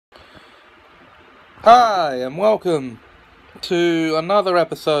Hi, and welcome to another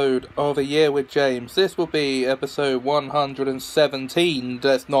episode of A Year with James. This will be episode 117.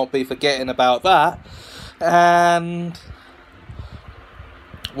 Let's not be forgetting about that. And,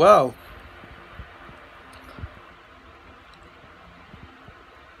 well,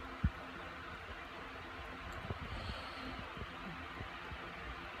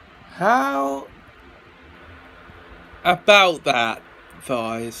 how about that,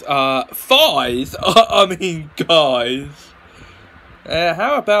 guys? Guys? I mean, guys.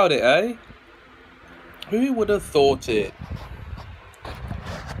 How about it, eh? Who would have thought it?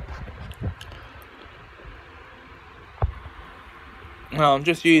 No, I'm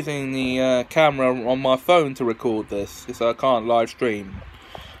just using the camera on my phone to record this, because I can't live stream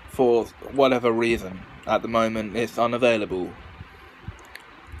for whatever reason. At the moment, it's unavailable.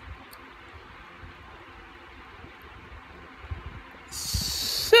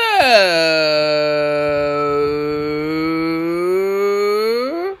 So,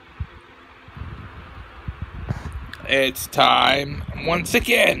 it's time once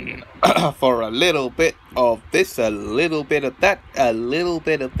again for a little bit of this, a little bit of that, a little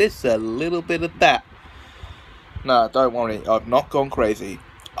bit of this, a little bit of that. No, don't worry, I've not gone crazy.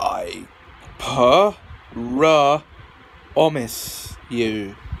 I promise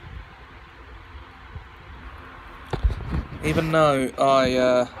you. Even though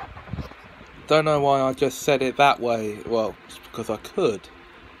I don't know why I just said it that way. Well, it's because I could.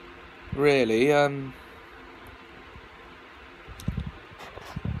 Really,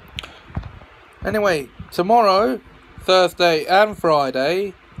 Anyway, tomorrow, Thursday and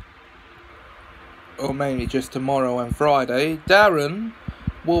Friday, or mainly just tomorrow and Friday, Darren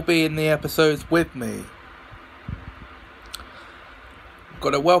will be in the episodes with me.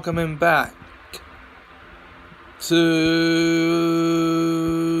 Got to welcome him back to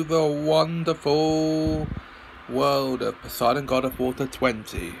the wonderful world of Poseidon God of Water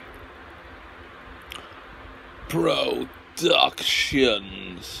 20 Productions.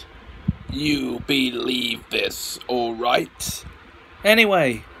 You believe this, alright?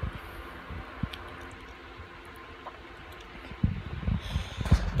 Anyway,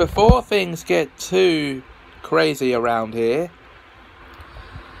 before things get too crazy around here,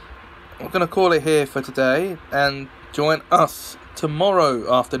 I'm going to call it here for today and join us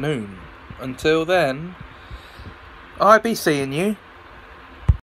tomorrow afternoon. Until then, I'll be seeing you.